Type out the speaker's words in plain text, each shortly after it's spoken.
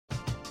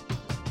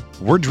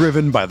We're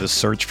driven by the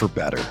search for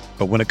better.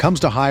 But when it comes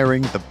to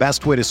hiring, the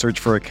best way to search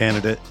for a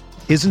candidate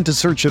isn't to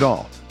search at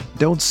all.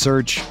 Don't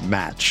search,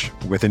 match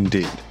with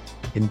Indeed.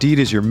 Indeed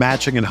is your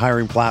matching and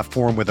hiring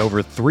platform with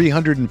over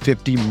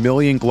 350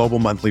 million global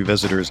monthly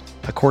visitors,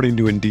 according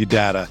to Indeed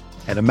data,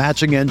 and a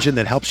matching engine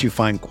that helps you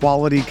find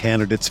quality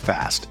candidates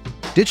fast.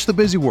 Ditch the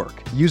busy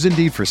work. Use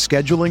Indeed for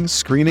scheduling,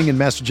 screening, and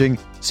messaging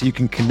so you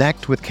can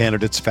connect with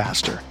candidates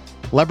faster.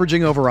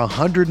 Leveraging over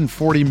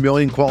 140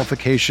 million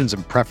qualifications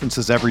and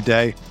preferences every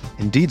day,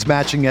 Indeed's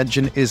matching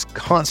engine is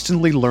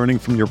constantly learning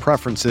from your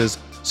preferences,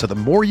 so the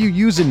more you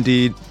use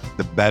Indeed,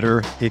 the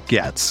better it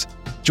gets.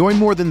 Join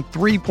more than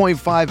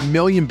 3.5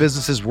 million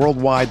businesses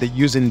worldwide that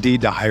use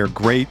Indeed to hire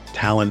great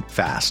talent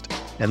fast.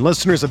 And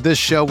listeners of this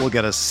show will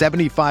get a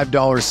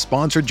 $75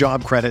 sponsored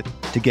job credit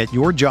to get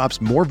your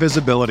jobs more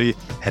visibility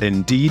at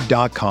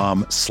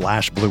Indeed.com/Blue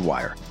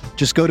Wire.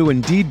 Just go to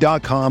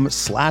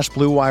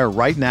Indeed.com/Blue Wire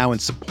right now and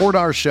support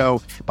our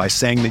show by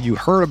saying that you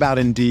heard about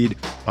Indeed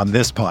on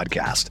this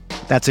podcast.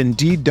 That's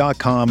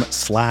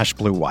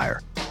Indeed.com/Blue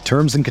Wire.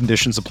 Terms and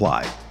conditions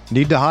apply.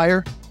 Need to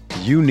hire?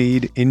 You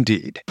need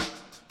Indeed.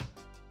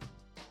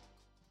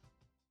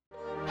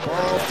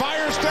 Burrow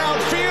fires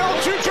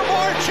downfield to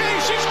Jamar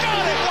Chase. He's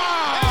got it.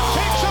 Wow. And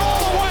takes it all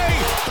the way.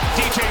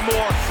 DJ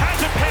Moore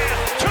has a pass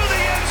to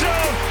the end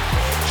zone.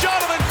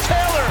 Jonathan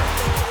Taylor.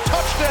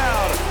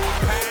 Touchdown.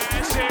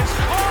 Pass is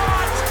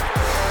caught.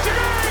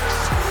 Diggs.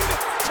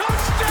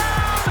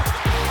 Touchdown.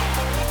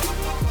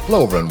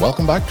 Hello everyone,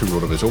 welcome back to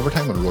RotoViz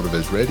Overtime on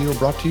RotoViz Radio,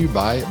 brought to you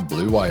by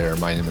Blue Wire.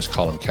 My name is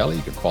Colin Kelly.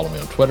 You can follow me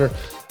on Twitter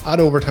at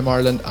Overtime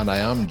Ireland, and I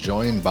am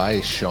joined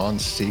by Sean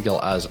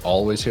Siegel as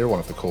always here, one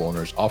of the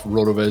co-owners of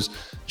RotoViz.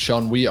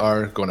 Sean, we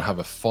are going to have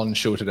a fun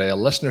show today, a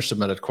listener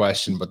submitted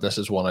question, but this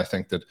is one I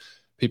think that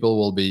people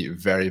will be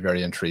very,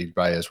 very intrigued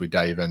by as we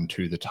dive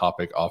into the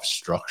topic of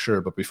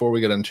structure. But before we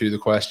get into the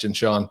question,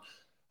 Sean,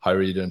 how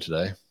are you doing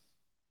today?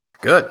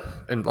 Good.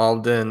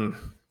 Involved in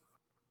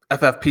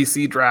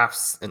FFPC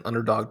drafts and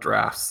underdog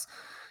drafts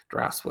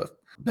with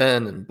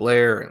Ben and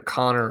Blair and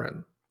Connor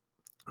and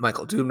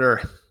Michael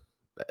Dubner.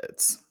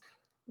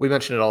 We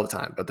mention it all the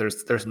time, but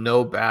there's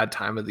no bad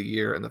time of the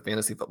year in the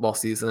fantasy football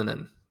season,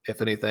 and if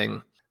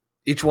anything,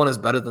 each one is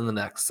better than the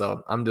next.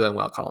 So I'm doing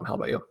well, Colin. How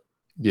about you?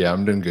 Yeah,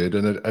 I'm doing good.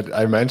 And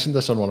I mentioned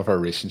this on one of our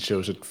recent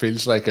shows. It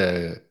feels like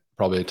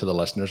probably to the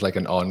listeners like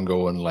an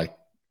ongoing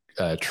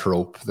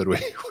trope that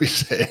we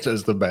say it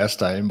is the best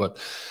time. But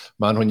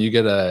man, when you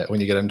get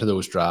into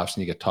those drafts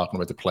and you get talking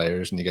about the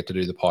players and you get to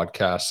do the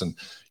podcasts and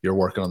you're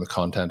working on the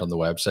content on the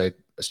website,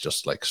 it's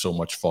just like so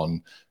much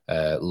fun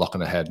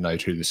looking ahead now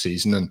to the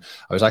season. And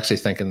I was actually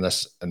thinking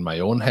this in my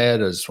own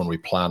head as when we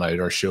plan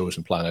out our shows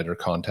and plan out our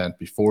content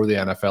before the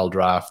NFL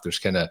draft, there's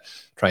kind of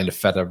trying to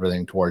fit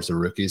everything towards the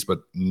rookies.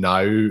 But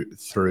now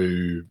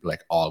through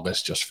like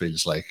August just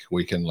feels like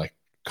we can like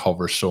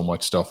cover so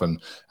much stuff and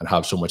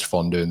have so much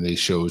fun doing these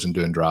shows and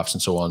doing drafts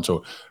and so on.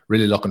 So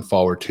really looking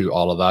forward to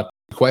all of that.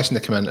 The question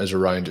that came in is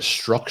around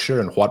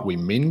structure and what we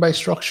mean by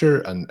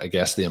structure, and I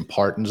guess the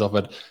importance of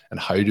it and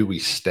how do we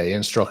stay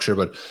in structure.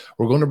 But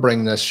we're going to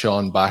bring this,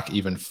 Sean, back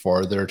even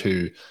further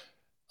to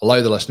allow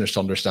the listeners to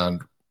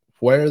understand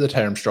where the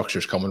term structure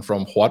is coming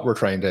from, what we're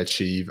trying to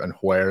achieve, and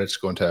where it's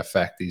going to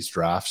affect these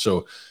drafts.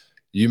 So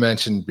you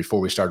mentioned before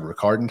we started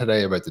recording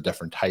today about the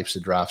different types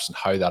of drafts and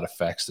how that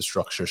affects the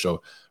structure.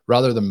 So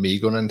rather than me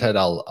going into it,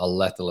 I'll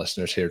let the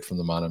listeners hear it from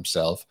the man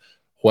himself.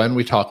 When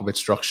we talk about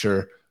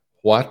structure,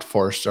 what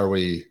first are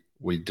we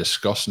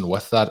discussing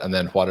with that? And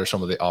then what are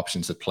some of the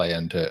options that play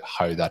into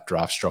how that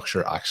draft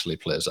structure actually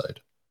plays out?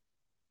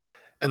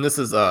 And this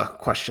is a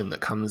question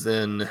that comes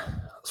in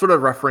sort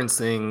of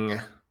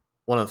referencing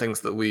one of the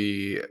things that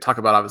we talk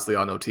about, obviously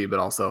on OT, but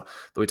also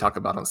that we talk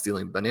about on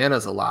Stealing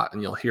Bananas a lot.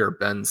 And you'll hear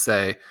Ben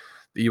say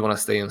that you want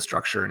to stay in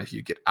structure, and if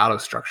you get out of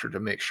structure, to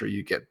make sure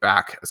you get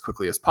back as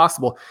quickly as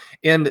possible.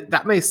 And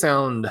that may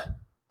sound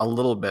a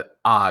little bit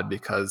odd,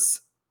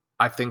 because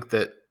I think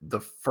that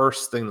the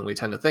first thing that we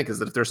tend to think is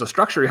that if there's a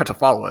structure, you have to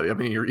follow it. I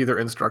mean, you're either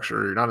in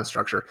structure or you're not in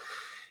structure.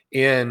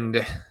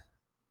 And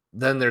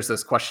then there's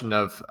this question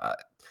of,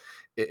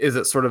 is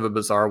it sort of a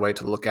bizarre way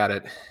to look at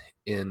it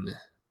in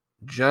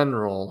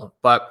general?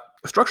 But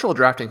structural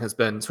drafting has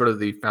been sort of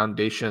the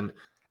foundation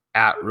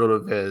at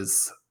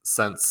RotoViz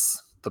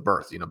since the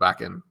birth,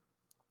 back in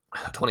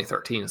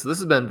 2013. So this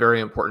has been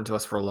very important to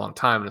us for a long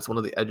time. And it's one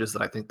of the edges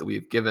that I think that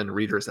we've given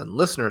readers and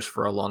listeners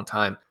for a long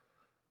time.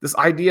 This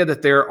idea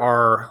that there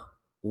are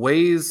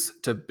ways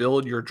to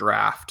build your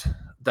draft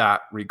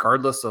that,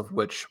 regardless of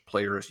which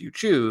players you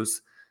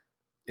choose,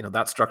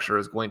 that structure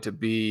is going to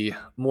be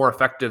more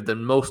effective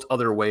than most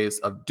other ways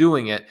of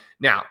doing it.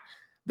 Now,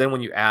 then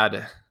when you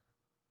add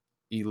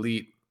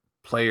elite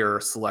player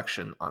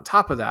selection on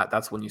top of that,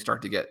 that's when you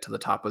start to get to the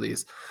top of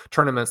these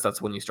tournaments.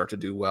 That's when you start to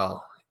do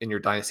well in your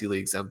dynasty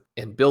leagues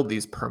and build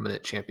these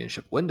permanent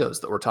championship windows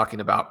that we're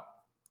talking about.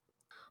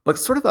 But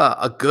sort of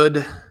a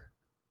good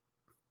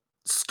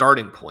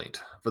starting point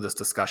for this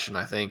discussion,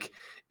 I think,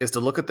 is to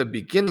look at the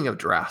beginning of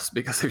drafts,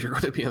 because if you're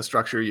going to be in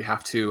structure, you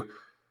have to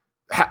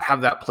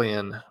have that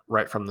plan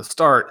right from the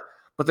start.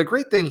 But the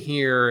great thing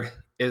here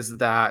is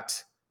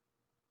that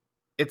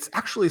it's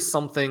actually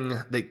something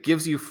that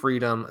gives you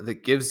freedom,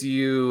 that gives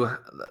you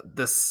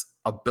this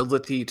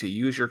ability to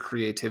use your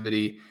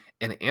creativity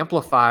and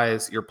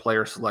amplifies your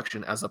player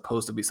selection as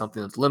opposed to be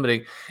something that's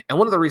limiting. And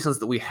one of the reasons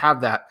that we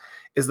have that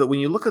is that when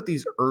you look at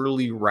these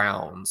early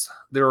rounds,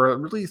 there are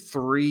really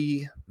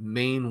three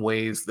main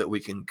ways that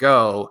we can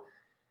go,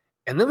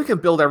 and then we can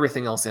build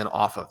everything else in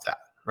off of that,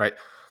 right?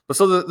 But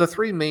so the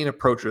three main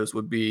approaches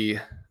would be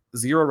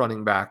zero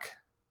running back,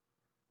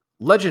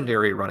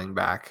 legendary running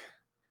back,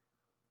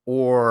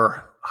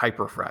 or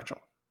hyper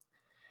fragile.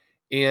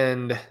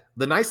 And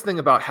the nice thing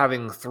about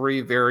having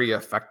three very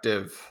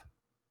effective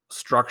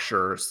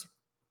structures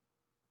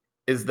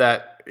is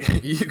that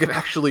you can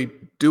actually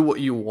do what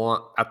you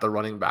want at the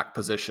running back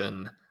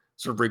position,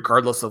 sort of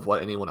regardless of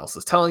what anyone else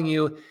is telling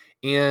you.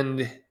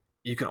 And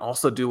you can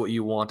also do what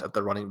you want at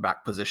the running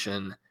back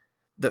position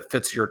that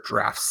fits your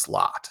draft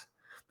slot.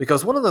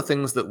 Because one of the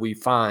things that we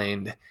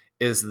find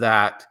is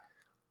that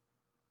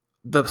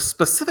the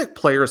specific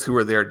players who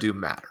are there do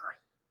matter,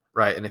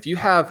 right? And if you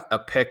have a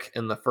pick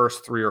in the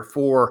first 3 or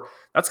 4,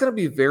 that's going to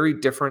be very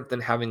different than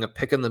having a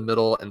pick in the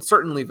middle, and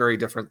certainly very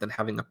different than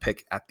having a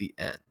pick at the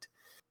end.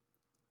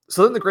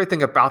 So then the great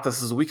thing about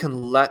this is we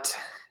can let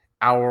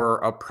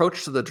our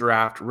approach to the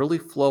draft really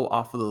flow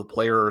off of the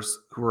players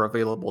who are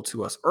available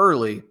to us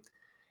early.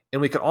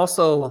 And we can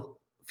also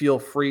feel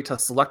free to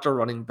select a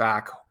running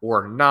back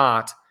or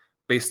not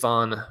based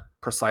on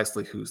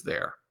precisely who's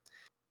there.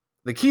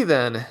 The key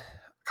then,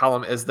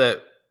 Colin, is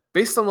that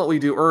based on what we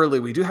do early,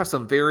 we do have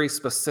some very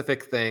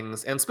specific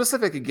things, and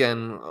specific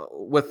again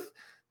with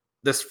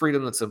this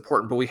freedom that's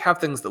important, but we have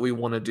things that we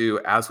want to do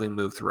as we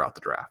move throughout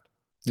the draft.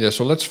 Yeah,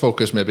 so let's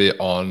focus maybe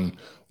on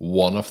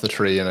one of the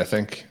three, and I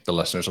think the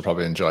listeners will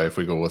probably enjoy if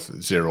we go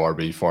with zero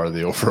RB for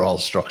the overall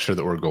structure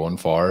that we're going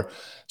for.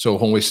 So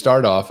when we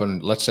start off,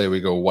 and let's say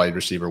we go wide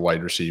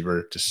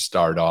receiver to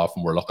start off,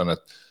 and we're looking at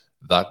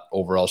that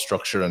overall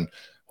structure, and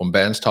when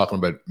Ben's talking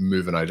about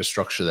moving out of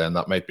structure, then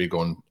that might be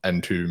going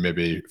into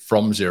maybe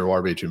from zero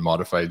RB to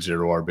modified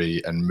zero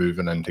RB and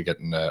moving into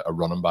getting a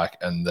running back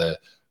in the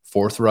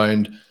 4th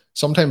round.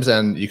 Sometimes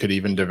then you could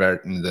even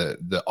divert, and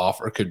the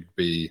offer could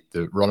be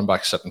the running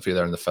back sitting for you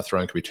there in the 5th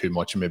round could be too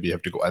much, and maybe you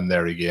have to go in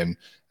there again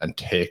and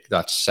take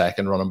that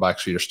second running back.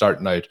 So you're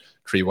starting out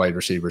 3 wide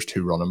receivers,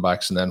 2 running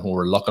backs. And then when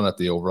we're looking at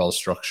the overall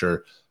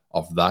structure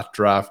of that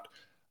draft,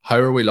 how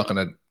are we looking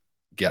at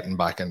getting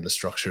back into the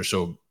structure?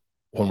 So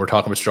when we're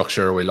talking about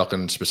structure, are we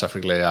looking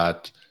specifically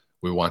at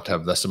we want to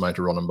have this amount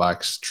of running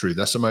backs through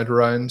this amount of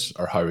rounds,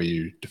 or how are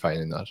you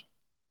defining that?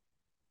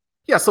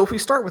 Yeah, so if we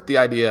start with the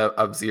idea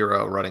of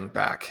zero running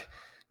back,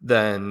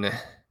 then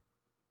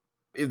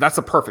that's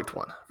a perfect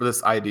one for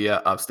this idea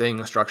of staying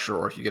in structure,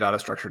 or if you get out of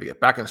structure to get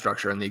back in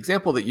structure. And the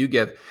example that you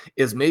give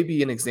is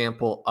maybe an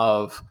example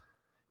of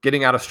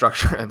getting out of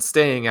structure and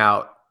staying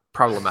out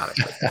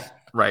problematically,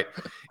 right?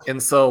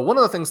 And so one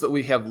of the things that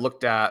we have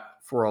looked at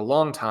for a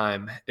long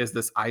time is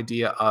this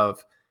idea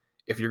of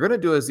if you're going to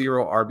do a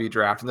zero RB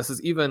draft, and this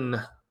is even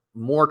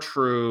more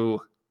true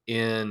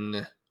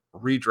in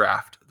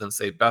redraft than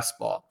say best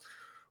ball,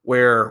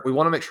 where we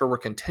want to make sure we're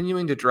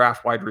continuing to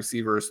draft wide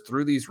receivers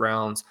through these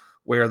rounds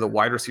where the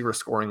wide receiver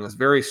scoring is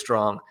very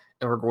strong,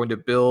 and we're going to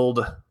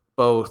build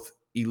both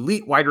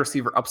elite wide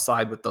receiver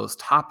upside with those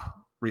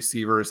top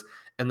receivers,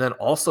 and then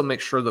also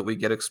make sure that we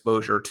get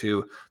exposure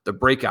to the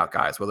breakout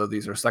guys, whether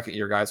these are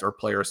second-year guys or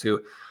players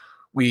who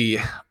we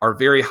are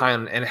very high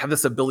on and have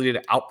this ability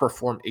to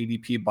outperform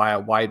ADP by a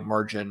wide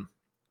margin,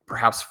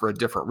 perhaps for a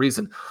different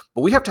reason.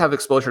 But we have to have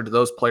exposure to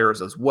those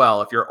players as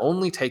well. If you're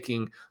only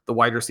taking the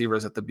wide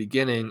receivers at the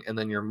beginning and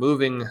then you're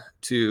moving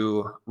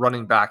to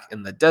running back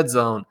in the dead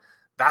zone,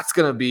 that's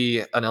going to be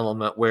an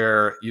element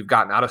where you've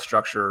gotten out of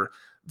structure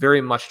very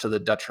much to the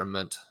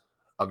detriment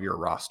of your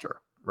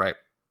roster, right?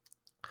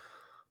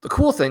 The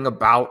cool thing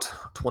about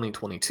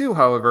 2022,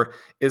 however,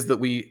 is that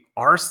we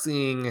are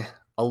seeing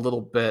a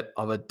little bit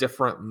of a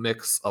different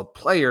mix of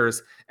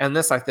players. And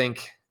this, I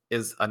think,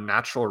 is a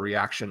natural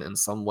reaction in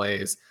some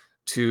ways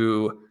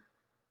to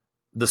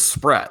the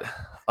spread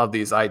of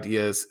these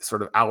ideas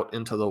sort of out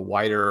into the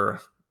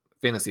wider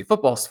fantasy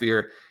football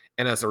sphere.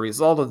 And as a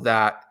result of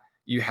that,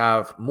 you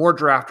have more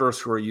drafters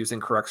who are using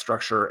correct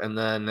structure, and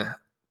then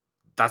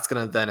that's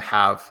going to then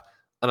have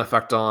an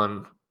effect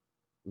on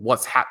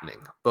what's happening,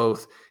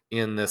 both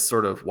in this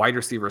sort of wide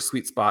receiver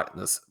sweet spot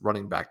and this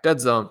running back dead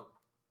zone.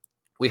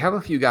 We have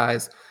a few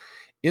guys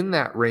in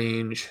that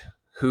range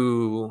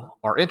who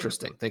are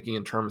interesting, thinking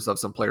in terms of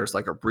some players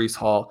like a Breece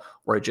Hall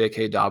or a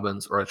J.K.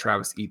 Dobbins or a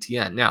Travis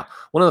Etienne. Now,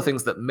 one of the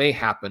things that may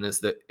happen is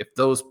that if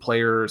those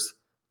players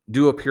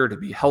do appear to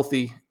be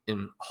healthy,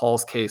 in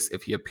Hall's case,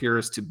 if he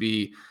appears to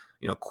be,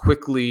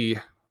 quickly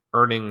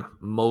earning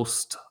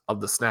most of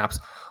the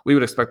snaps, we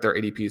would expect their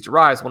ADPs to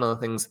rise. One of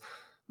the things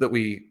that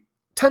we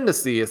tend to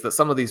see is that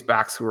some of these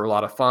backs who are a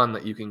lot of fun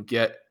that you can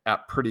get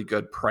at pretty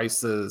good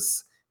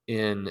prices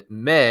in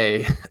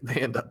May,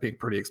 they end up being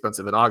pretty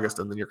expensive in August,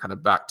 and then you're kind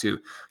of back to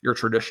your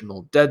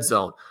traditional dead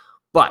zone.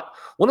 But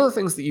one of the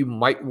things that you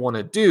might want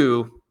to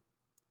do,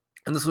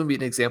 and this would be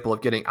an example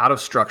of getting out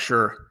of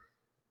structure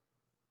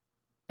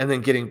And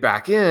then getting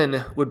back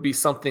in would be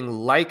something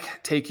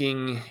like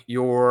taking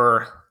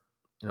your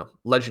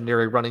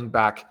legendary running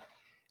back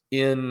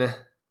in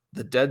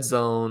the dead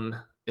zone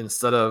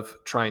instead of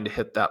trying to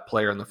hit that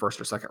player in the first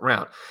or second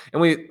round.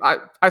 And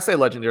I say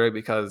legendary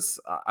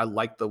because I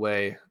like the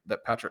way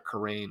that Patrick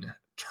Kerrane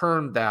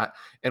turned that,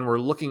 and we're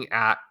looking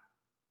at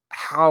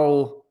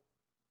how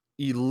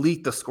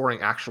elite the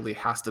scoring actually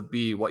has to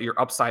be, what your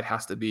upside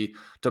has to be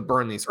to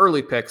burn these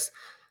early picks.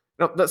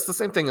 That's the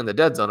same thing in the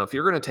dead zone. If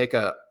you're going to take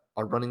a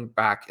running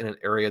back in an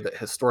area that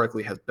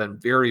historically has been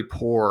very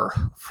poor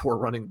for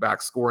running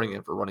back scoring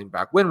and for running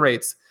back win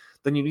rates,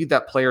 then you need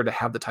that player to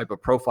have the type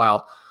of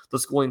profile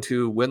that's going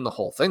to win the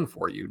whole thing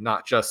for you,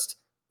 not just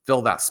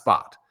fill that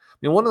spot.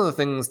 One of the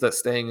things that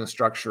staying in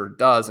structure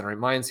does and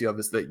reminds you of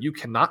is that you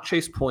cannot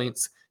chase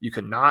points. You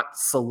cannot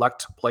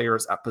select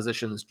players at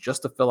positions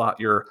just to fill out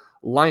your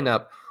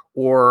lineup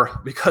or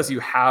because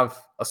you have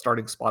a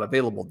starting spot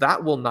available.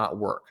 That will not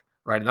work,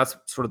 right? And that's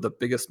sort of the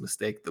biggest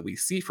mistake that we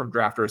see from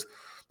drafters.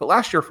 But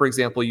last year, for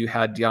example, you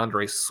had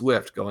DeAndre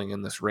Swift going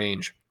in this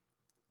range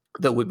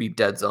that would be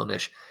dead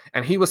zone-ish.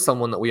 And he was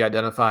someone that we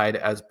identified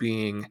as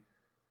being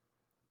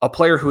a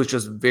player who was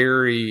just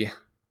very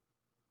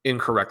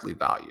incorrectly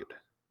valued.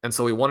 And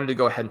so we wanted to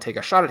go ahead and take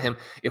a shot at him.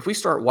 If we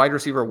start wide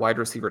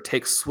receiver,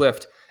 take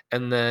Swift,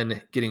 and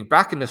then getting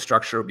back into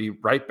structure will be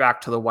right back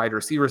to the wide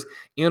receivers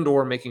and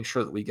or making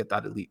sure that we get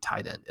that elite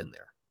tight end in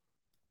there.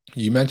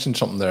 You mentioned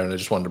something there, and I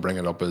just wanted to bring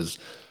it up as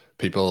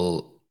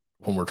people,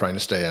 when we're trying to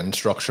stay in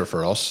structure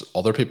for us,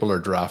 other people are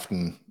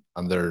drafting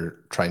and they're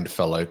trying to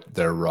fill out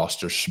their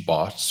roster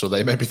spots. So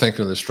they may be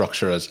thinking of the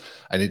structure as,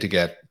 I need to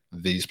get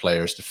these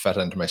players to fit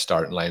into my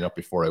starting lineup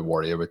before I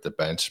worry about the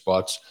bench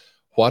spots.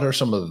 What are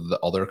some of the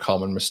other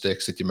common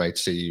mistakes that you might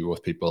see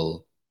with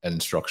people in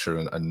structure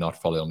and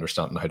not fully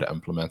understanding how to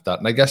implement that?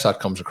 And I guess that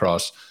comes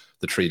across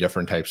the three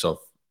different types of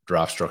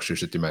draft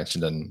structures that you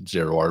mentioned in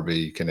zero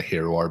RB, kind of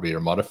hero RB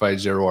or modified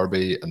zero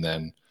RB, and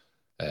then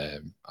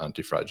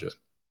anti-fragile.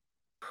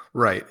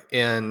 Right.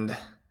 And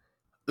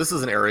this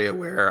is an area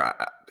where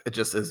it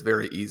just is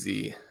very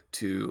easy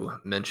to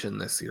mention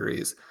this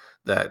series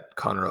that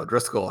Connor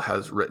O'Driscoll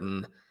has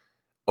written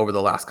over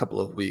the last couple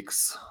of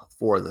weeks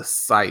for the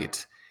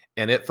site.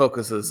 And it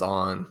focuses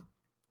on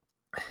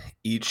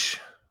each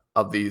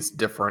of these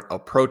different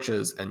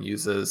approaches and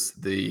uses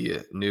the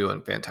new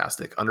and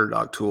fantastic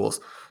underdog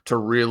tools to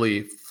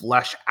really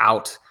flesh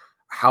out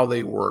how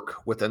they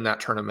work within that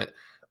tournament.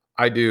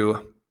 I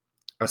do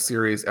a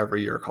series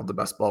every year called the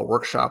Best Ball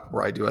Workshop,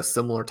 where I do a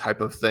similar type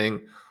of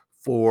thing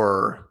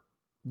for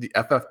the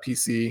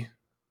FFPC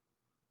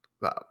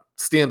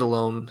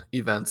standalone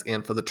events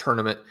and for the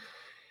tournament.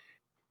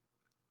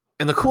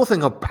 And the cool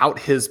thing about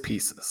his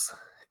pieces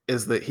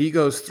is that he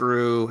goes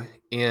through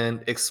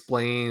and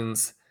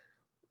explains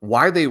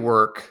why they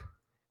work,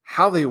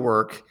 how they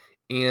work,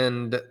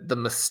 and the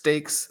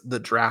mistakes the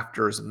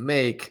drafters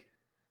make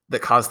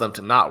that cause them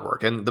to not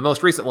work. And the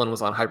most recent one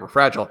was on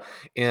hyperfragile.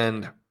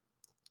 And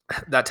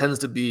that tends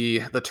to be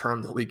the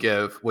term that we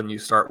give when you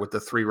start with the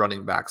three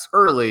running backs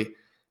early.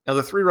 Now,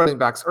 the three running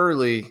backs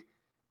early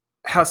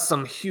has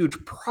some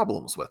huge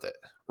problems with it,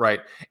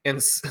 right? And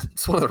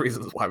it's one of the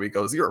reasons why we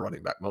go zero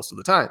running back most of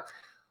the time.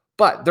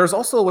 But there's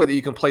also a way that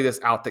you can play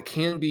this out that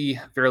can be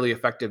fairly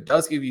effective,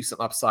 does give you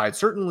some upside.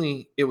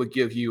 Certainly, it would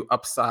give you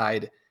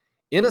upside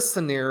in a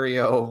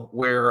scenario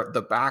where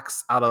the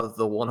backs out of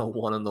the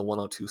 101 and the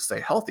 102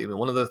 stay healthy. I mean,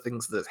 one of the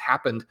things that's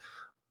happened,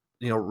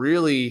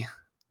 really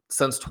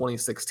since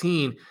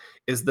 2016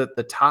 is that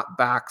the top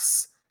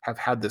backs have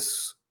had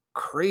this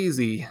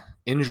crazy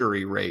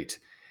injury rate.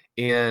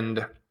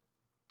 And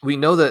we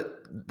know that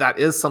that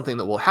is something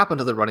that will happen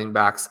to the running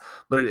backs,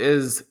 but it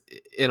is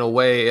in a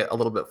way a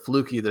little bit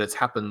fluky that it's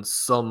happened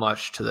so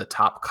much to the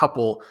top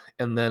couple.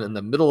 And then in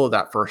the middle of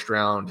that first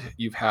round,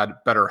 you've had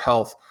better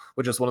health,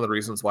 which is one of the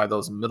reasons why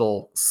those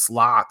middle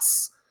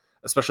slots,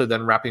 especially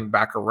then wrapping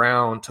back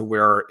around to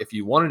where if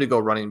you wanted to go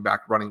running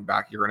back,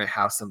 you're going to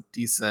have some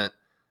decent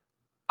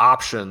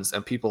options,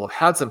 and people have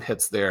had some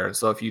hits there.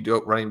 So if you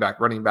do running back,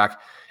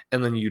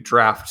 and then you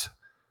draft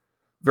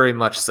very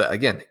much set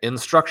again in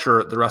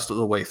structure the rest of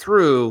the way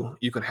through,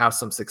 you can have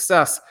some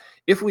success.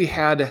 If we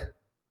had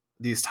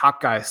these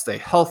top guys stay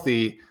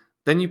healthy,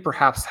 then you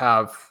perhaps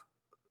have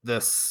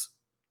this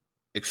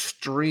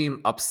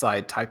extreme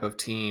upside type of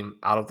team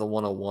out of the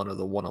 101 or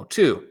the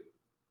 102.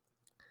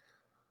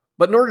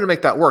 But in order to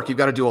make that work, you've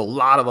got to do a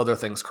lot of other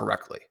things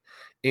correctly.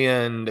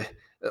 And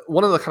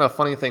one of the kind of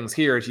funny things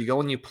here is you go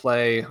and you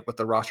play with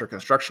the roster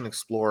construction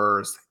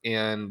explorers,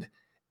 and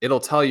it'll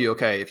tell you,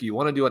 okay, if you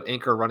want to do an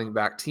anchor running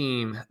back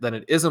team, then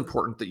it is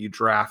important that you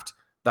draft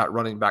that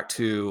running back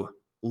 2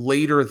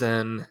 later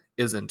than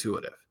is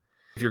intuitive.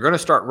 If you're going to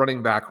start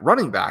running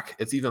back,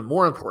 it's even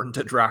more important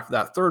to draft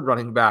that third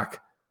running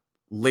back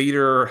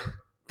later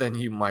than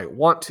you might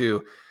want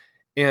to.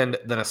 And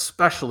then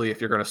especially if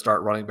you're going to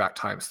start running back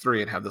times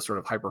 3 and have this sort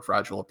of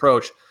hyper-fragile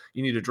approach,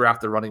 you need to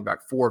draft the running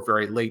back 4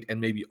 very late and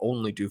maybe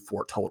only do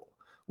 4 total,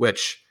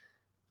 which,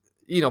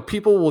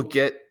 people will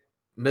get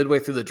midway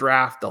through the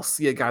draft, they'll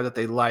see a guy that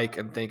they like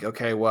and think,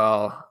 okay,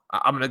 well,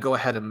 I'm going to go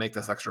ahead and make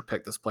this extra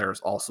pick. This player is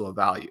also a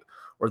value.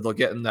 Or they'll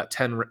get in that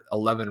 10,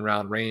 11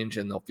 round range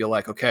and they'll feel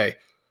like, okay,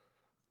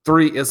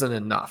 3 isn't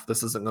enough.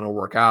 This isn't going to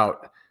work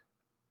out.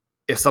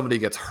 If somebody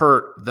gets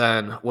hurt,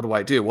 then what do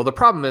I do? Well, the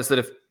problem is that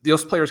if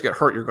those players get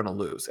hurt, you're going to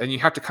lose. And you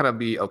have to kind of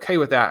be okay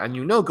with that.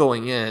 And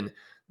going in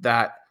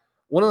that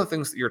one of the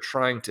things that you're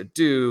trying to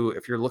do,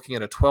 if you're looking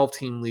at a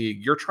 12-team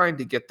league, you're trying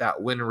to get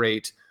that win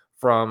rate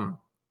from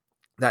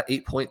that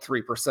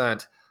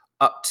 8.3%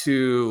 up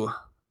to,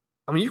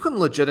 you can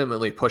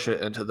legitimately push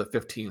it into the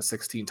 15,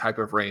 16 type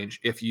of range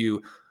if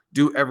you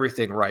do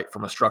everything right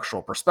from a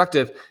structural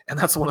perspective. And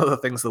that's one of the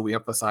things that we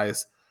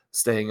emphasize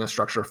staying in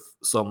structure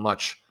so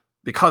much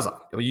because of.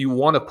 You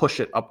want to push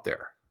it up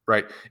there,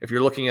 right? If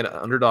you're looking at an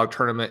underdog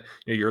tournament,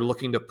 you're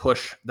looking to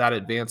push that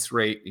advance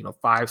rate,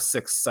 5,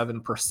 6,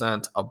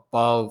 7%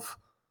 above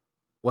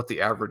what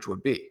the average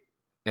would be.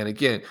 And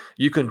again,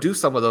 you can do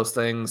some of those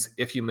things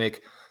if you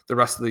make the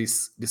rest of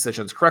these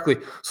decisions correctly.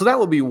 So that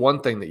will be one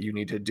thing that you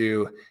need to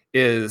do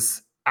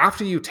is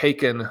after you've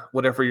taken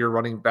whatever your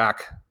running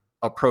back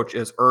approach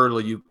is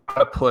early, you got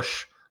to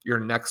push your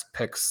next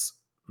picks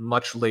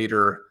much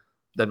later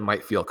than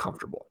might feel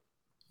comfortable.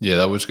 Yeah,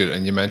 that was good.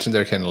 And you mentioned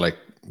they're kind of like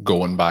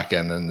going back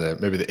in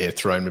maybe the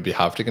 8th round, maybe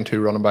have taken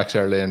 2 running backs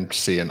early and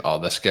seeing,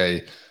 this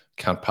guy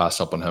can't pass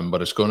up on him,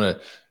 but it's going to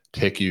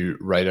take you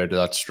right out of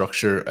that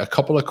structure. A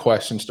couple of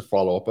questions to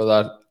follow up with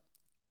that.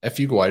 If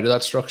you go out of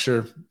that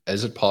structure,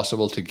 is it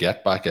possible to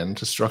get back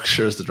into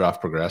structure as the draft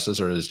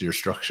progresses, or is your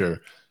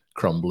structure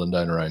crumbling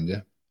down around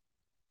you?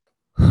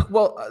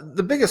 Well,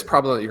 the biggest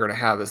problem that you're going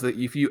to have is that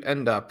if you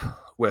end up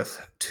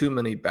with too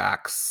many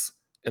backs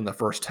in the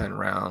first 10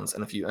 rounds,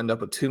 and if you end up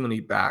with too many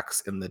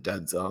backs in the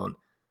dead zone,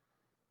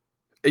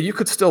 you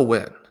could still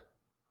win,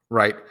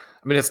 right?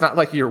 It's not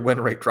like your win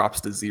rate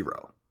drops to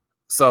 0.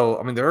 So,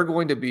 there are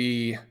going to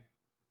be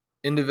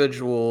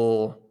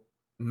individual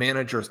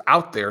managers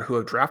out there who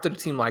have drafted a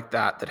team like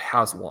that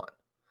has won.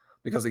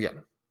 Because again,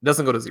 it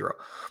doesn't go to 0.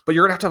 But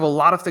you're going to have a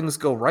lot of things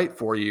go right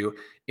for you,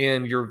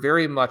 and you're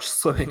very much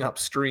swimming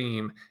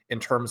upstream in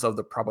terms of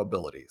the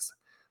probabilities.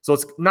 So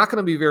it's not going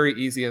to be very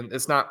easy, and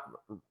it's not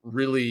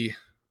really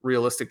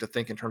realistic to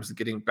think in terms of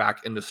getting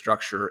back into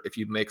structure if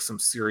you make some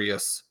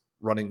serious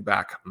running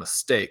back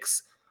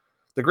mistakes.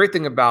 The great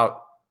thing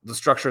about the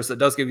structure is it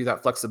does give you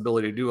that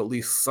flexibility to do at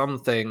least some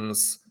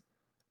things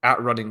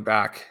at running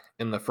back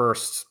in the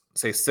first,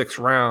 say, 6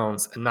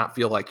 rounds and not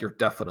feel like you're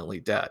definitely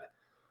dead.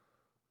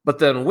 But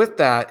then with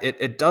that,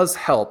 it does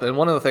help. And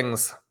one of the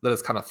things that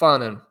is kind of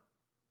fun, and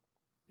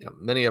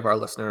many of our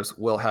listeners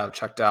will have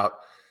checked out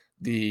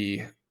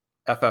the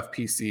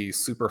FFPC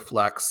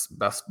Superflex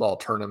Best Ball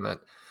Tournament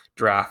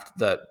draft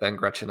that Ben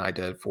Gretchen and I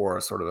did for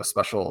sort of a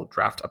special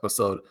draft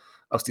episode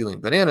of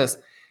Stealing Bananas.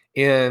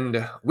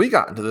 And we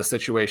got into this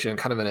situation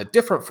kind of in a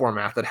different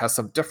format that has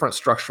some different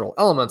structural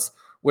elements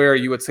where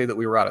you would say that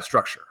we were out of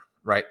structure,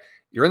 right?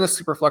 You're in the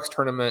Superflex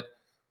tournament.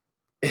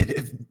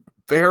 It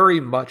very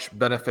much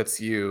benefits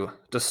you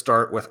to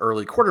start with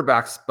early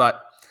quarterbacks.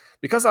 But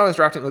because I was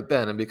drafting with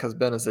Ben and because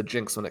Ben is a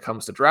jinx when it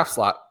comes to draft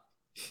slot,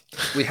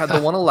 we had the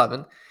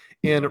 111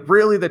 and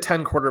really the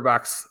 10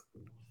 quarterbacks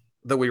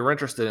that we were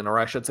interested in, or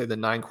I should say the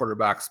 9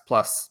 quarterbacks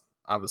plus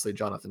obviously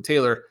Jonathan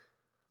Taylor,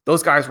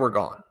 those guys were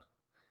gone.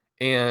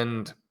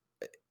 And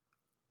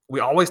we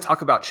always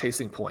talk about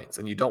chasing points,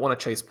 and you don't want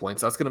to chase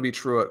points. That's going to be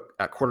true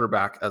at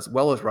quarterback as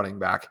well as running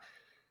back.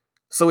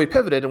 So we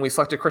pivoted and we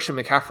selected Christian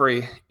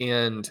McCaffrey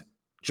and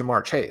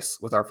Jamar Chase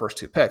with our first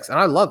 2 picks. And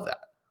I love that,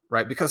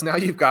 right? Because now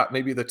you've got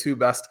maybe the 2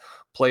 best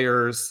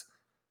players.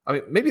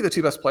 Maybe the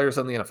 2 best players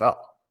in the NFL,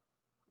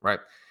 right?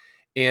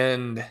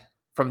 And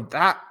from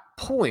that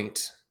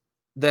point,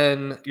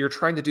 then you're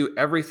trying to do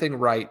everything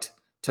right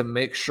to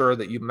make sure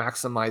that you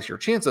maximize your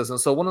chances. And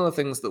so one of the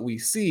things that we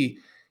see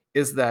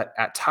is that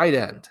at tight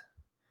end,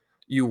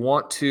 you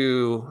want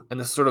to, and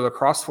this is sort of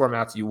across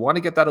formats, you want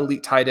to get that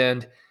elite tight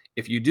end.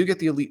 If you do get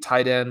the elite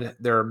tight end,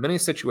 there are many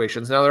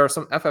situations. Now, there are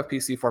some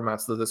FFPC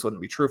formats that this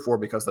wouldn't be true for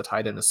because the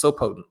tight end is so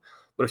potent.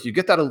 But if you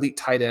get that elite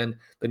tight end,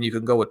 then you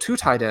can go with 2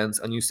 tight ends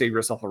and you save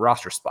yourself a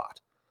roster spot.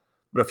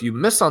 But if you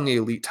miss on the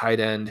elite tight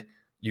end,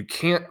 you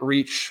can't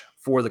reach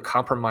for the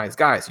compromised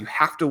guys. You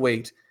have to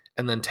wait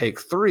and then take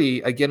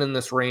 3, again, in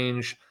this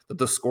range that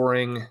the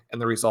scoring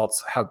and the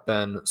results have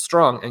been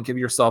strong, and give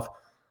yourself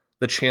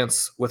the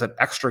chance with an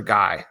extra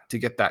guy to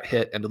get that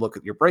hit and to look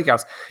at your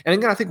breakouts. And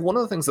again, I think one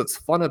of the things that's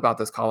fun about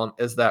this column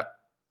is that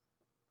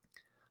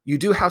you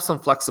do have some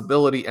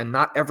flexibility, and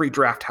not every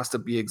draft has to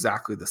be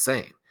exactly the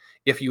same.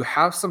 If you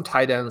have some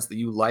tight ends that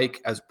you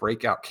like as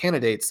breakout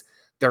candidates,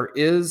 there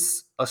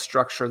is a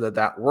structure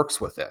that works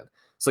within.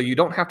 So you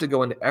don't have to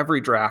go into every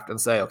draft and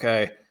say,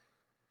 okay,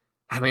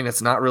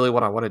 it's not really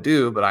what I want to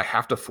do, but I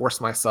have to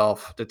force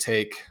myself to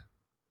take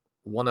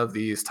one of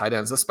these tight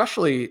ends,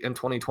 especially in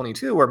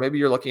 2022, where maybe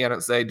you're looking at it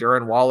and say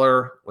Darren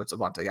Waller with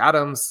Davante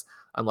Adams.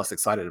 I'm less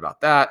excited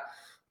about that.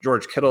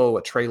 George Kittle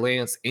with Trey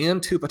Lance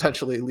and 2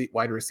 potentially elite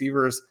wide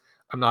receivers.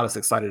 I'm not as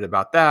excited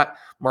about that.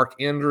 Mark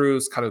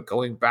Andrews kind of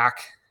going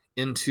back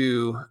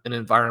into an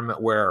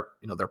environment where,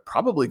 they're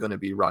probably going to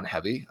be run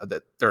heavy,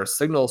 that there are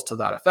signals to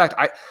that effect.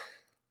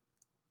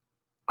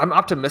 I'm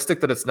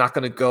optimistic that it's not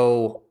going to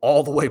go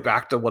all the way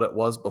back to what it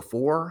was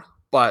before,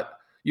 but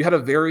you had a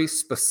very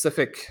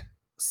specific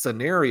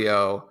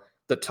scenario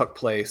that took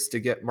place to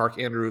get Mark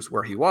Andrews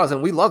where he was.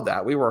 And we love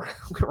that. We were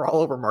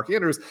all over Mark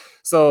Andrews.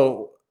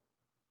 So,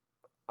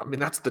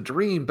 that's the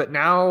dream. But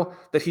now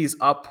that he's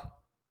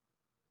up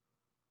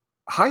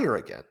higher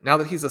again, now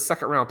that he's a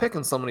second round pick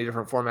in so many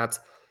different formats,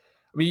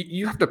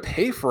 you have to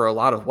pay for a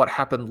lot of what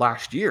happened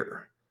last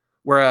year.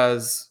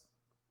 Whereas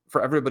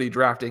for everybody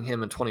drafting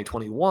him in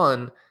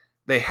 2021,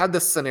 they had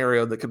this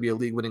scenario that could be a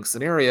league-winning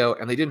scenario,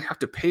 and they didn't have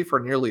to pay for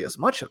nearly as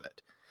much of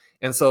it.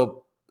 And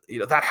so,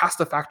 that has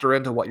to factor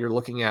into what you're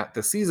looking at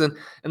this season.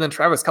 And then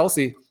Travis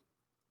Kelce,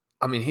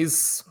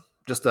 he's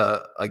just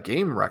a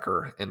game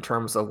wrecker in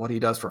terms of what he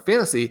does for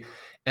fantasy.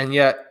 And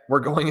yet we're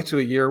going into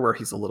a year where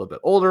he's a little bit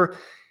older.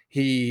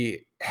 He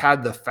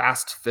had the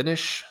fast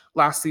finish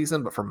last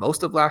season, but for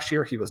most of last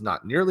year, he was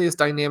not nearly as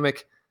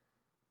dynamic.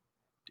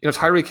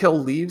 Tyreek Hill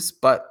leaves,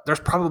 but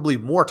there's probably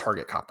more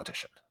target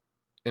competition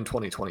in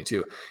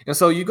 2022. And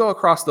so you go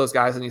across those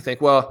guys and you think,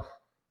 well,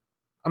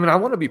 I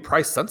want to be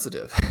price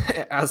sensitive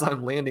as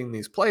I'm landing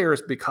these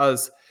players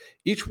because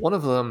each one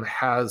of them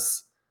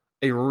has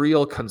a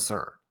real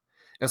concern.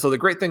 And so the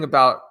great thing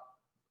about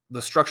the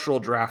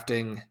structural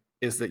drafting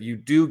is that you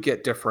do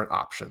get different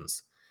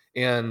options.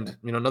 And,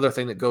 another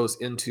thing that goes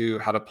into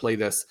how to play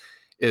this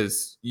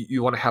is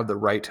you want to have the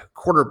right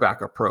quarterback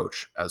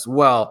approach as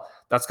well.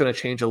 That's going to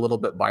change a little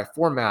bit by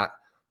format,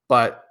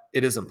 but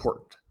it is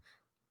important.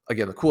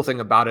 Again, the cool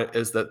thing about it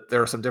is that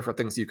there are some different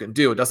things you can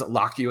do. It doesn't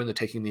lock you into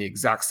taking the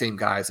exact same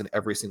guys in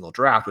every single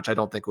draft, which I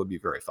don't think would be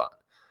very fun,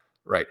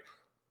 right?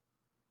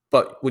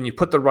 But when you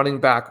put the running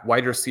back,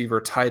 wide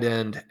receiver, tight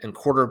end, and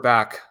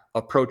quarterback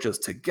approaches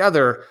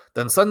together,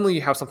 then suddenly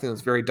you have something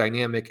that's very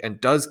dynamic and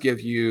does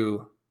give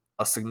you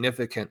a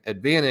significant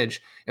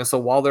advantage. And so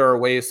while there are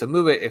ways to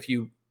move it, if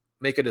you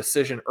make a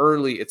decision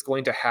early, it's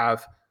going to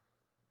have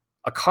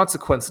a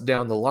consequence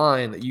down the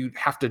line that you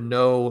have to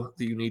know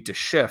that you need to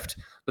shift.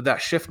 But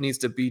that shift needs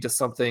to be to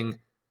something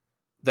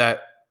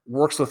that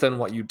works within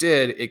what you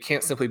did. It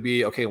can't simply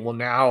be, okay, well,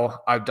 now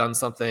I've done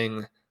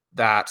something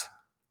that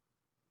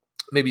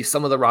maybe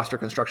some of the roster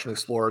construction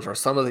explorers or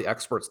some of the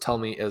experts tell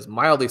me is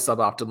mildly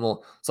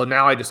suboptimal. So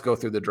now I just go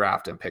through the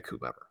draft and pick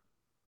whomever.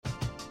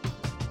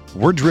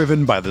 We're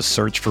driven by the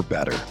search for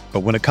better. But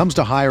when it comes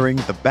to hiring,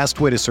 the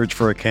best way to search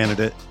for a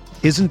candidate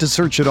isn't to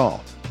search at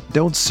all.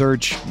 Don't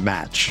search,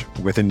 match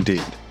with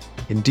Indeed.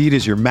 Indeed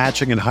is your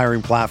matching and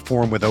hiring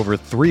platform with over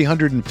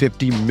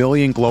 350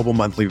 million global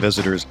monthly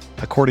visitors,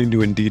 according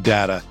to Indeed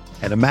data,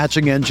 and a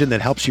matching engine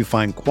that helps you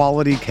find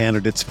quality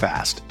candidates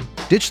fast.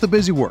 Ditch the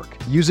busy work.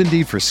 Use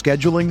Indeed for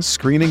scheduling,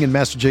 screening, and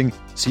messaging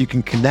so you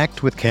can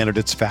connect with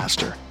candidates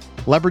faster.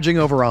 Leveraging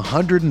over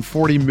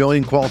 140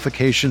 million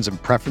qualifications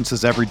and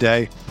preferences every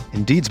day,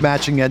 Indeed's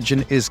matching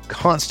engine is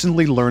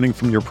constantly learning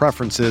from your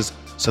preferences,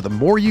 so the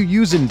more you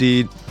use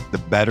Indeed, the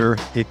better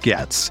it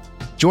gets.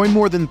 Join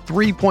more than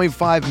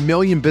 3.5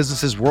 million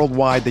businesses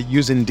worldwide that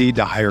use Indeed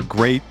to hire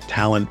great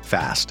talent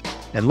fast.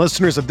 And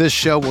listeners of this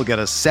show will get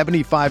a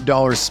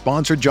 $75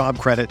 sponsored job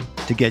credit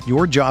to get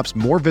your jobs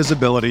more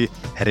visibility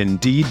at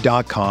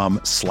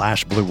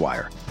Indeed.com/Blue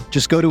Wire.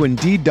 Just go to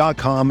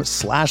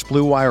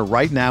Indeed.com/Blue Wire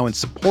right now and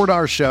support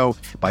our show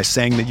by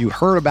saying that you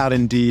heard about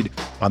Indeed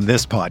on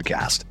this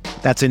podcast.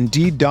 That's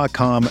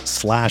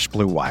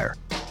Indeed.com/Blue Wire.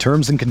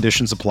 Terms and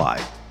conditions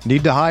apply.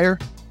 Need to hire?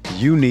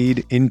 You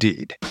need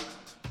Indeed.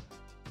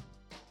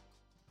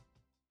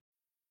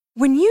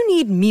 When you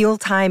need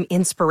mealtime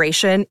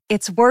inspiration,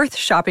 it's worth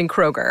shopping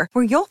Kroger,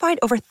 where you'll find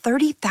over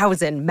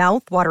 30,000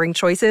 mouth-watering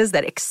choices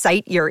that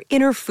excite your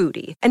inner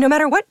foodie. And no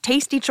matter what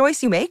tasty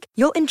choice you make,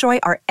 you'll enjoy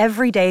our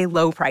everyday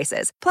low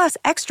prices, plus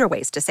extra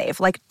ways to save,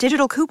 like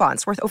digital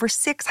coupons worth over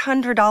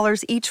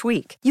 $600 each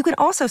week. You can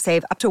also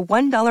save up to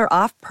 $1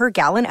 off per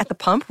gallon at the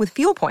pump with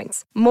fuel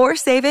points. More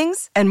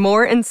savings and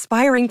more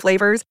inspiring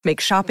flavors make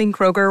shopping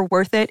Kroger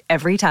worth it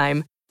every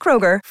time.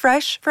 Kroger,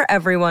 fresh for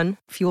everyone.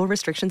 Fuel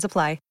restrictions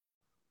apply.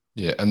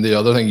 Yeah, and the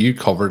other thing, you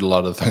covered a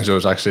lot of the things. I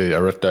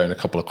wrote down a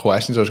couple of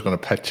questions I was going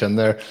to pitch in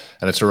there,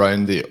 and it's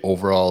around the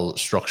overall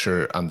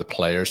structure and the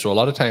players. So a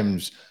lot of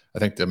times, I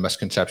think the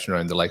misconception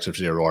around the likes of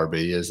zero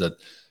RB is that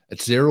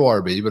it's zero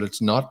RB, but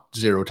it's not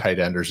zero tight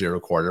end or zero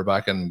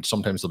quarterback. And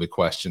sometimes there'll be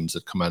questions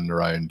that come in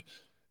around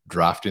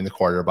drafting the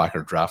quarterback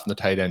or drafting the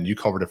tight end. You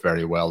covered it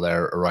very well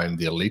there around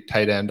the elite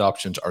tight end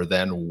options, or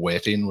then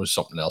waiting was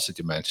something else that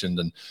you mentioned.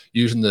 And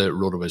using the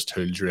RotoViz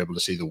tools, you're able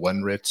to see the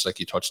win rates like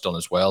you touched on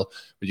as well.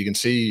 But you can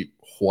see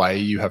why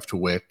you have to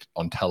wait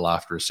until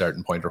after a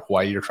certain point, or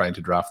why you're trying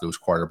to draft those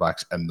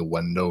quarterbacks in the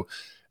window.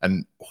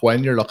 And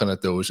when you're looking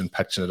at those and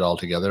pitching it all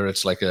together,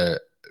 it's like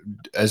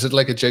is it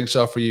like a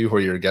jigsaw for you where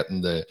you're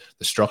getting the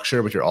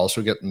structure, but you're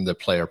also getting the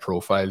player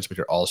profiles, but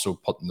you're also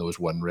putting those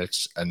win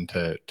rates in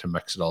to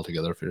mix it all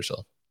together for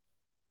yourself?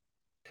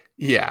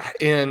 Yeah.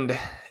 And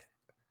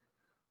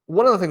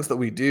one of the things that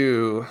we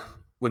do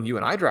when you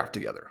and I draft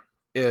together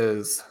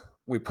is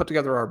we put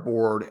together our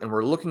board and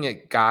we're looking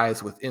at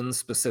guys within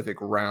specific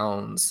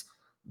rounds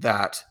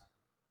that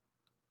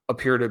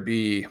appear to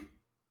be,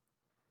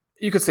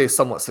 you could say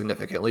somewhat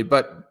significantly,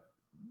 but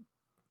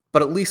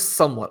at least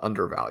somewhat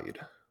undervalued,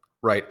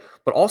 right?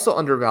 But also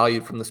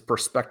undervalued from this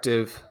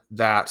perspective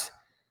that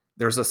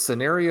there's a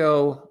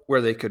scenario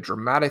where they could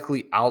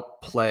dramatically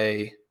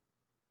outplay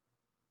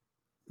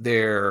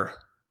their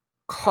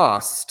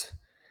cost,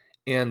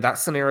 and that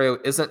scenario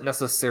isn't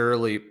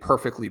necessarily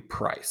perfectly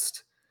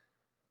priced.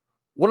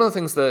 One of the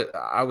things that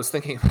I was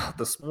thinking about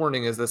this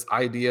morning is this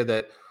idea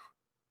that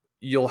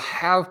you'll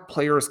have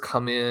players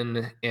come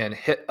in and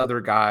hit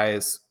other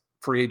guys,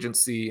 free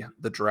agency,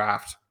 the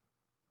draft.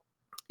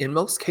 In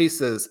most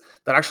cases,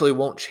 that actually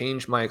won't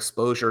change my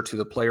exposure to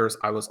the players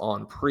I was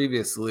on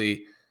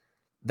previously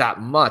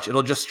that much.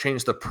 It'll just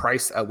change the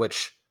price at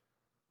which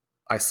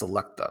I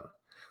select them,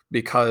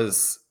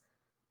 because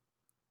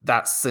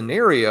that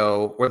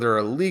scenario where they're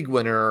a league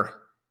winner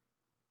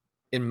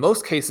in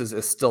most cases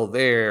is still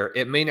there.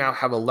 It may now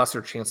have a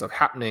lesser chance of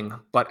happening,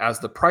 but as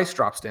the price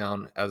drops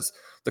down, as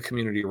the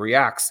community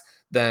reacts,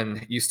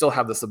 then you still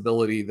have this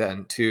ability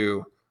then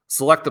to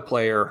select the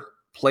player,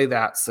 play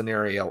that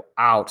scenario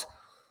out.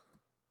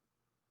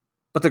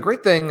 But the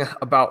great thing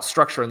about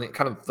structure, and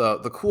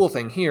the cool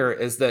thing here,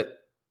 is that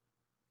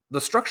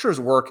the structures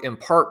work in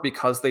part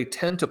because they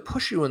tend to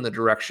push you in the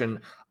direction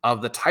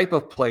of the type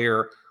of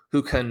player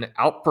who can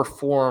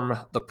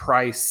outperform the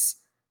price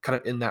kind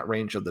of in that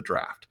range of the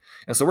draft.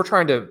 And so we're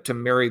trying to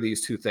marry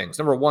these two things.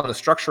 Number one, the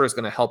structure is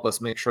going to help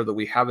us make sure that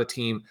we have a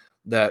team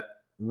that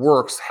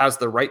works, has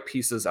the right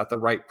pieces at the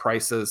right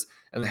prices,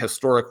 and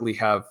historically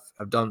have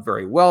done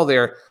very well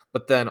there.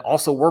 But then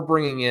also we're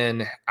bringing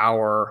in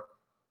our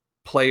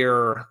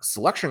player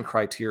selection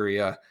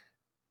criteria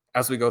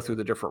as we go through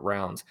the different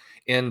rounds.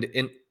 And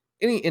in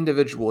any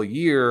individual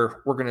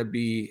year, we're going to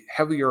be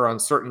heavier on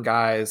certain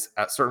guys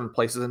at certain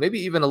places, and maybe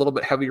even a little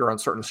bit heavier on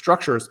certain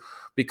structures,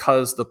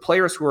 because the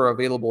players who are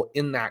available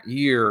in that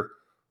year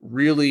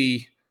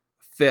really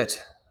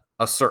fit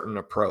a certain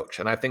approach.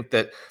 And I think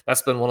that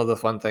that's been one of the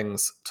fun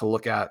things to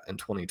look at in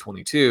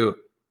 2022,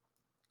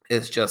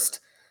 is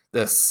just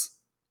this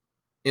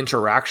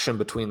interaction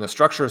between the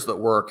structures that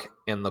work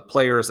and the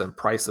players and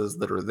prices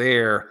that are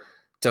there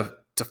to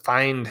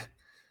find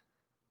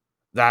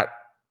that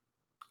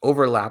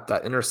overlap,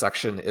 that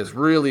intersection, is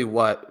really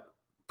what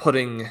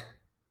putting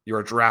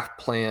your draft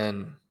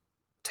plan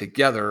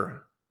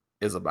together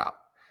is about.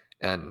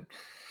 And,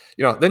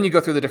 then you go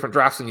through the different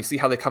drafts and you see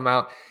how they come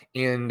out,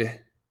 and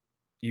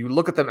you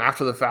look at them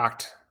after the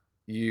fact,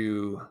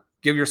 you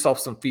give yourself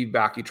some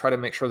feedback, you try to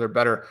make sure they're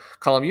better.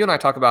 Colm, you and I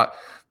talk about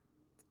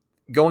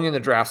going into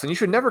drafts, and you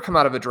should never come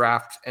out of a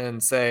draft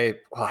and say,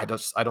 well,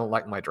 I don't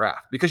like my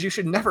draft, because you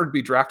should never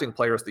be drafting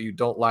players that you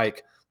don't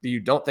like, that you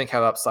don't think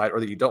have upside,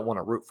 or that you don't want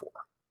to root for.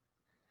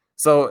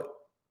 So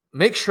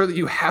make sure that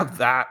you have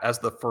that as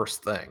the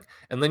first thing.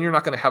 And then you're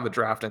not going to have a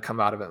draft and come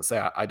out of it and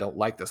say, I don't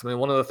like this. I mean,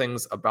 one of the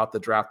things about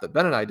the draft that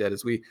Ben and I did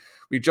is we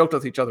joked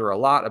with each other a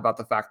lot about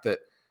the fact that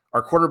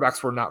our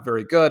quarterbacks were not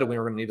very good and we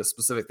were going to need a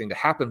specific thing to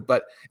happen.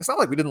 But it's not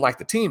like we didn't like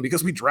the team,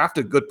 because we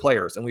drafted good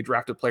players, and we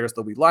drafted players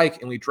that we like,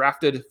 and we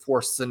drafted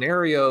for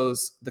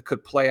scenarios that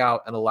could play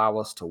out and allow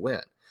us to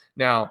win.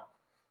 Now,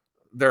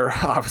 there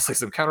are obviously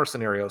some counter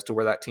scenarios to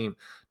where that team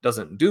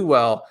doesn't do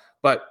well,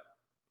 but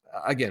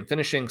again,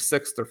 finishing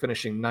 6th or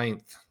finishing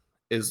 9th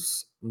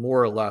is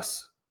more or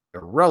less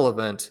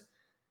irrelevant.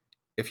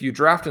 If you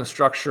draft and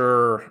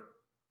structure,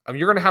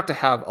 you're going to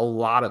have a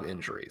lot of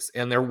injuries,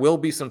 and there will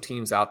be some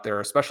teams out there,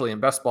 especially in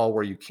best ball,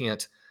 where you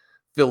can't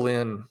fill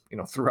in,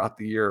 throughout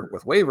the year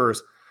with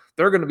waivers.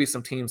 There are going to be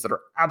some teams that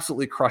are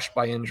absolutely crushed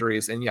by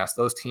injuries. And yes,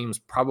 those teams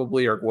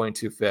probably are going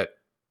to fit,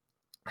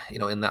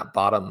 in that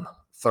bottom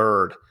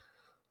third.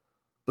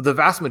 But the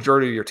vast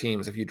majority of your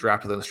teams, if you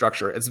draft within the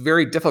structure, it's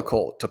very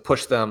difficult to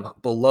push them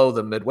below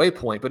the midway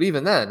point. But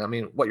even then,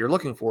 what you're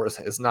looking for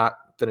is not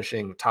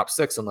finishing top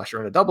 6 unless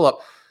you're in a double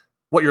up.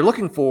 What you're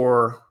looking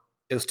for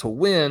is to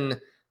win,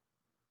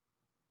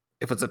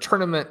 if it's a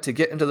tournament, to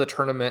get into the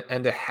tournament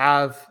and to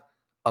have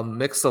a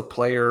mix of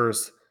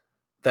players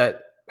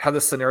that have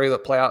the scenario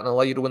that play out and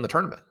allow you to win the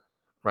tournament,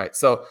 right?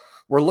 So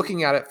we're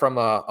looking at it from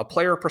a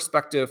player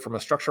perspective, from a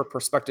structure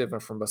perspective,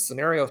 and from a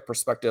scenario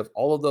perspective,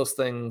 all of those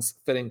things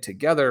fitting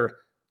together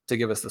to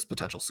give us this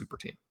potential super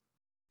team.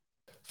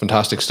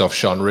 Fantastic stuff,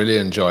 Sean. Really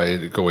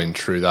enjoyed going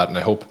through that, and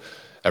I hope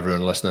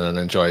everyone listening and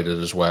enjoyed it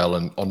as well,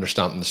 and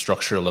understanding the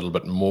structure a little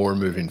bit more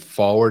moving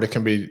forward. It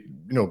can be,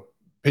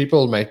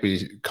 people might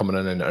be coming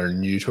in and are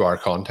new to our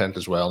content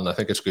as well, and I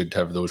think it's good to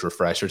have those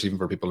refreshers, even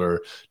for people who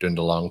are doing it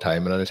a long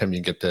time. And anytime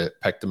you get to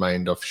pick the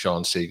mind of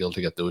Sean Siegel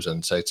to get those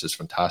insights is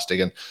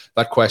fantastic. And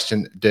that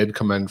question did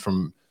come in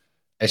from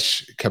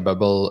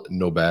Ishkabibble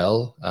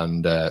Nobel,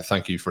 and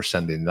thank you for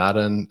sending that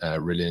in.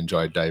 Really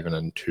enjoyed diving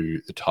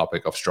into the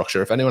topic of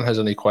structure. If anyone has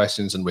any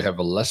questions, and we have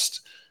a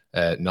list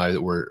now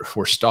that we're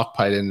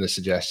stockpiling the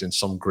suggestions,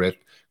 some great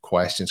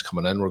questions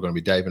coming in. We're going to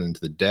be diving into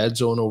the dead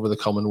zone over the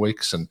coming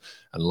weeks, and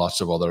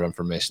lots of other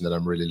information that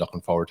I'm really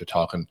looking forward to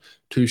talking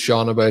to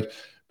Sean about.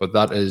 But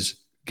that is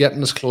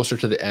getting us closer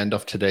to the end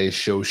of today's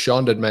show.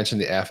 Sean did mention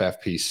the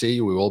FFPC.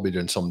 We will be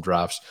doing some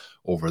drafts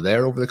over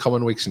there over the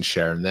coming weeks and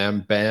sharing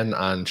them. Ben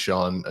and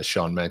Sean, as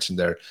Sean mentioned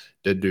there,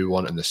 did do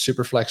one in the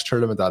Superflex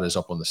tournament. That is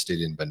up on the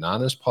Stealing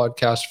Bananas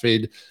podcast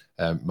feed.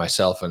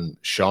 Myself and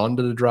Sean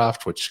did a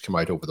draft, which came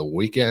out over the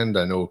weekend.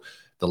 I know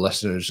the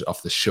listeners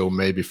of the show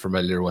may be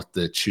familiar with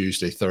the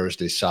Tuesday,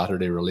 Thursday,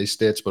 Saturday release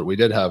dates, but we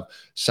did have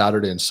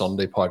Saturday and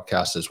Sunday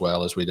podcasts as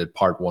well, as we did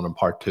part 1 and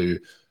part 2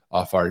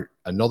 of our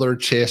another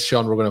chase.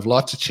 Sean, we're going to have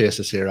lots of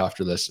chases here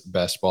after this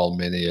Best Ball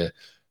Mania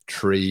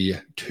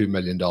 $2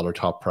 million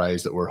top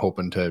prize that we're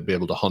hoping to be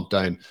able to hunt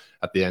down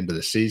at the end of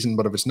the season.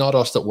 But if it's not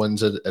us that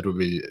wins it, it would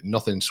be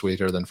nothing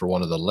sweeter than for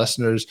one of the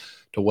listeners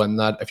to win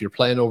that. If you're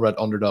playing over at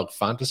Underdog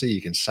Fantasy,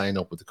 you can sign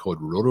up with the code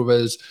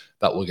RotoViz.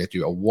 That will get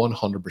you a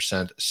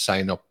 100%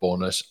 sign-up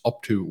bonus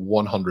up to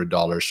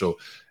 $100. So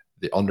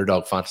the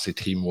Underdog Fantasy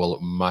team will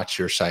match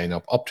your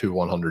sign-up up to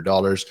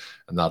 $100,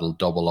 and that'll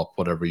double up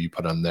whatever you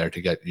put in there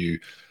to get you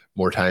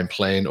more time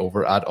playing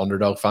over at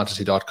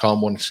UnderdogFantasy.com.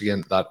 Once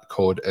again, that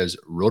code is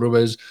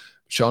RotoViz.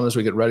 Sean, as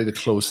we get ready to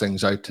close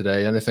things out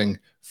today, anything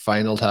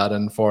final to add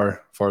in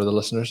for the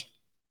listeners?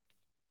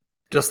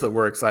 Just that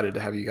we're excited to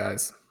have you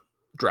guys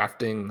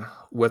drafting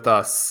with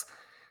us.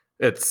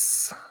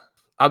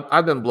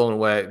 I've been blown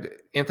away.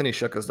 Anthony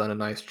Shook has done a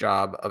nice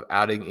job of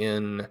adding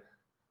in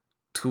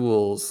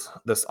tools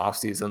this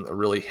offseason that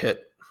really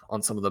hit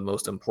on some of the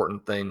most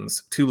important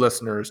things to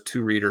listeners,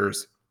 to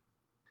readers.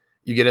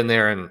 You get in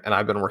there and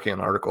I've been working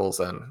on articles,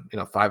 and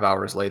 5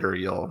 hours later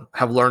you'll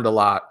have learned a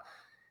lot,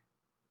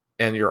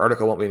 and your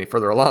article won't be any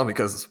further along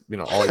because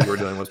all you were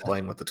doing was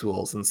playing with the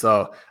tools. And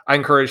so I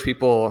encourage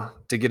people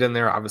to get in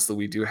there. Obviously,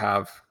 we do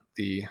have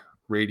the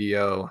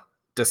radio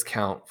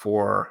discount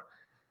for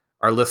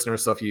our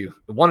listeners. So if you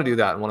want to do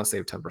that and want to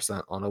save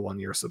 10% on a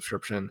 1-year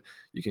subscription,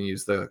 you can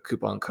use the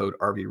coupon code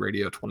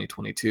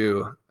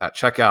RVRadio2022 at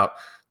checkout.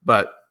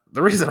 But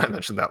the reason I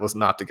mentioned that was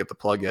not to get the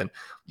plug-in,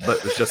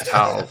 but it's just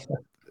how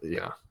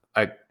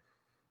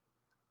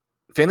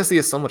fantasy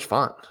is so much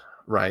fun,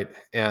 right?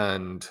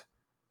 And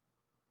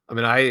I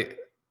mean,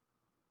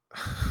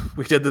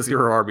 we did the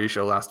Zero RB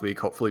show last week.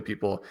 Hopefully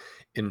people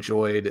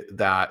enjoyed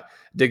that.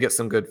 Did get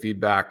some good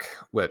feedback,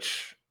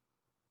 which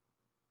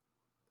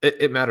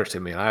it matters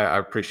to me. And I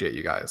appreciate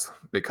you guys,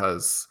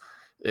 because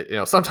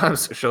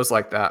sometimes shows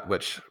like that,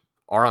 which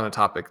are on a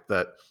topic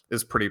that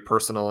is pretty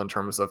personal in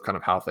terms of kind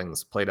of how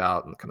things played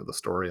out and kind of the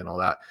story and all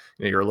that,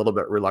 you're a little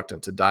bit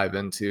reluctant to dive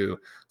into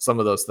some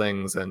of those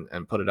things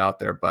and put it out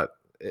there. But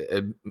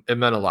it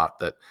meant a lot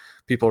that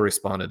people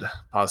responded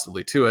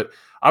positively to it.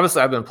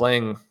 Obviously, I've been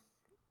playing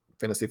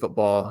fantasy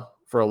football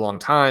for a long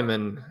time,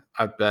 and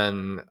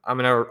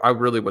I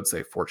really would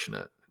say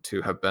fortunate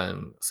to have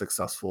been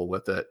successful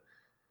with it.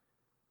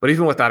 But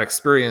even with that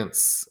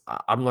experience,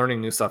 I'm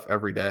learning new stuff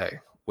every day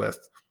with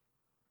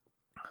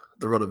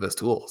the RotoViz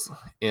tools.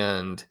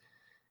 And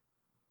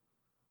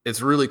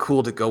it's really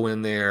cool to go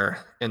in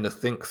there and to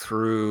think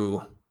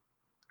through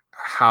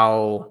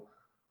how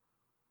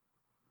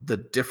the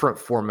different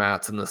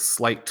formats and the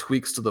slight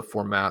tweaks to the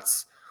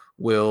formats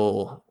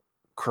will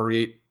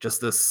create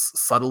just this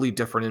subtly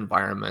different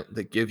environment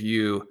that'll give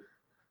you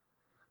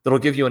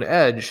an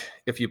edge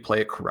if you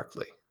play it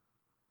correctly.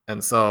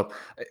 And so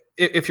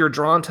if you're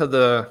drawn to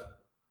the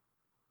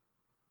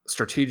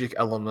strategic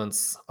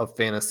elements of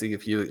fantasy,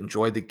 if you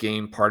enjoy the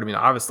game part,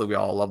 obviously we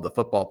all love the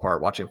football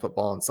part. Watching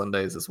football on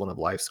Sundays is one of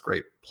life's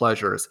great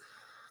pleasures.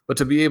 But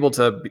to be able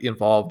to be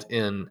involved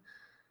in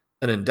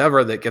an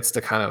endeavor that gets to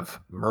kind of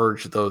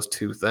merge those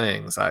two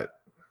things, I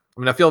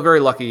feel very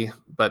lucky,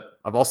 but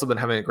I've also been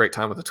having a great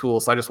time with the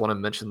tools. So I just want to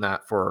mention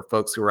that for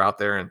folks who are out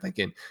there and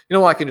thinking,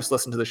 I can just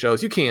listen to the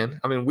shows. You can.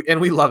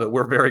 We love it.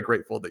 We're very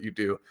grateful that you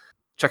do.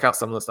 Check out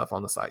some of the stuff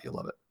on the site. You'll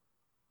love it.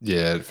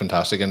 Yeah,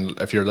 fantastic. And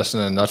if you're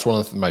listening, that's one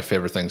of my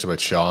favorite things about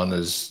Sean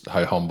is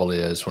how humble he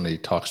is when he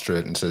talks through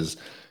it and says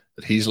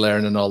that he's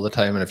learning all the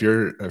time. And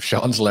if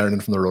Sean's learning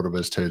from the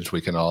RotoViz tools,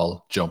 we can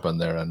all jump in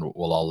there and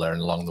we'll all learn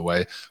along the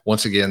way.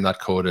 Once again, that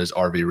code is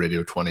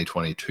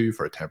RVRadio2022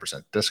 for a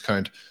 10%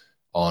 discount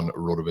on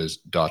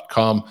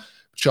RotoViz.com.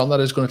 Sean, that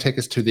is going to take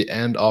us to the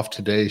end of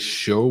today's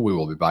show. We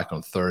will be back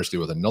on Thursday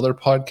with another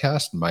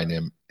podcast. My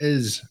name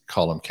is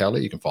Colin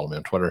Kelly. You can follow me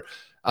on Twitter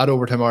at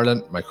Overtime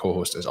Ireland. My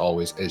co-host, as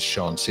always, is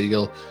Sean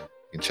Siegel.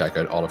 You can check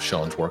out all of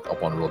Sean's work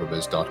up on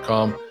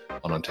rotoviz.com.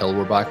 And until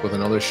we're back with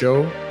another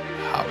show,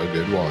 have a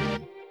good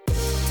one.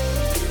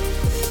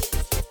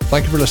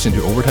 Thank you for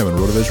listening to Overtime on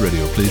RotoViz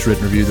Radio. Please rate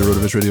and review the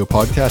RotoViz Radio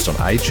podcast on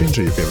iTunes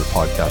or your favorite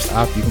podcast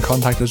app. You can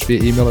contact us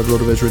via email at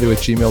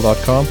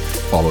rotovizradio@gmail.com.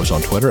 Follow us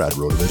on Twitter at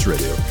RotoViz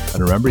Radio.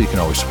 And remember, you can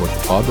always support the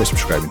pod by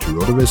subscribing to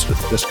RotoViz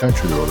with a discount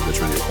through the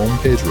RotoViz Radio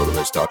homepage,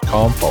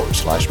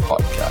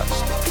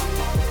 rotoviz.com/podcast.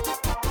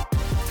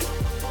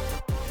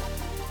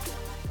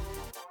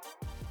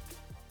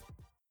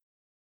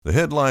 The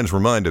headlines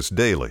remind us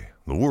daily,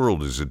 the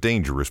world is a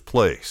dangerous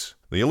place.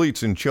 The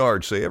elites in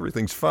charge say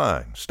everything's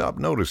fine, stop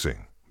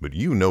noticing. But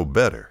you know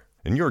better,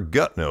 and your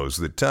gut knows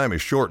that time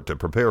is short to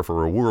prepare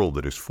for a world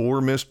that is 4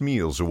 missed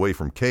meals away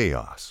from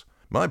chaos.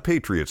 My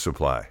Patriot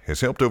Supply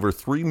has helped over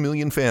 3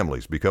 million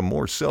families become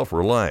more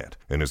self-reliant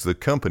and is the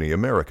company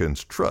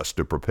Americans trust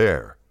to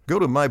prepare. Go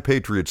to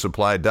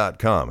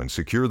MyPatriotSupply.com and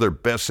secure their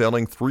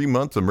best-selling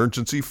 3-month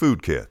emergency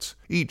food kits.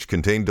 Each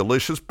contain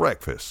delicious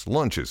breakfasts,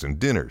 lunches, and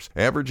dinners,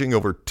 averaging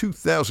over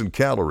 2,000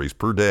 calories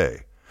per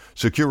day.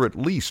 Secure at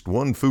least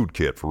one food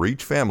kit for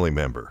each family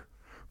member.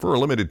 For a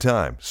limited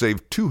time,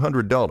 save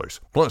 $200,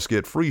 plus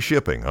get free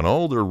shipping on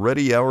all their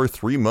Ready Hour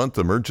 3-month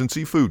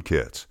emergency food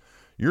kits.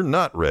 You're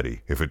not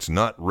ready if it's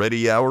not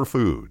Ready Hour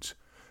Foods.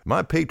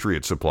 My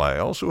Patriot Supply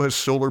also has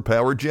solar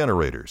power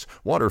generators,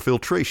 water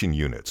filtration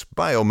units,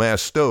 biomass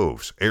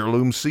stoves,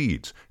 heirloom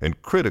seeds,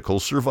 and critical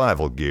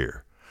survival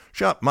gear.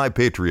 Shop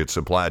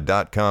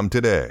MyPatriotSupply.com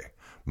today.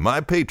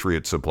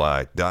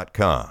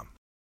 MyPatriotSupply.com.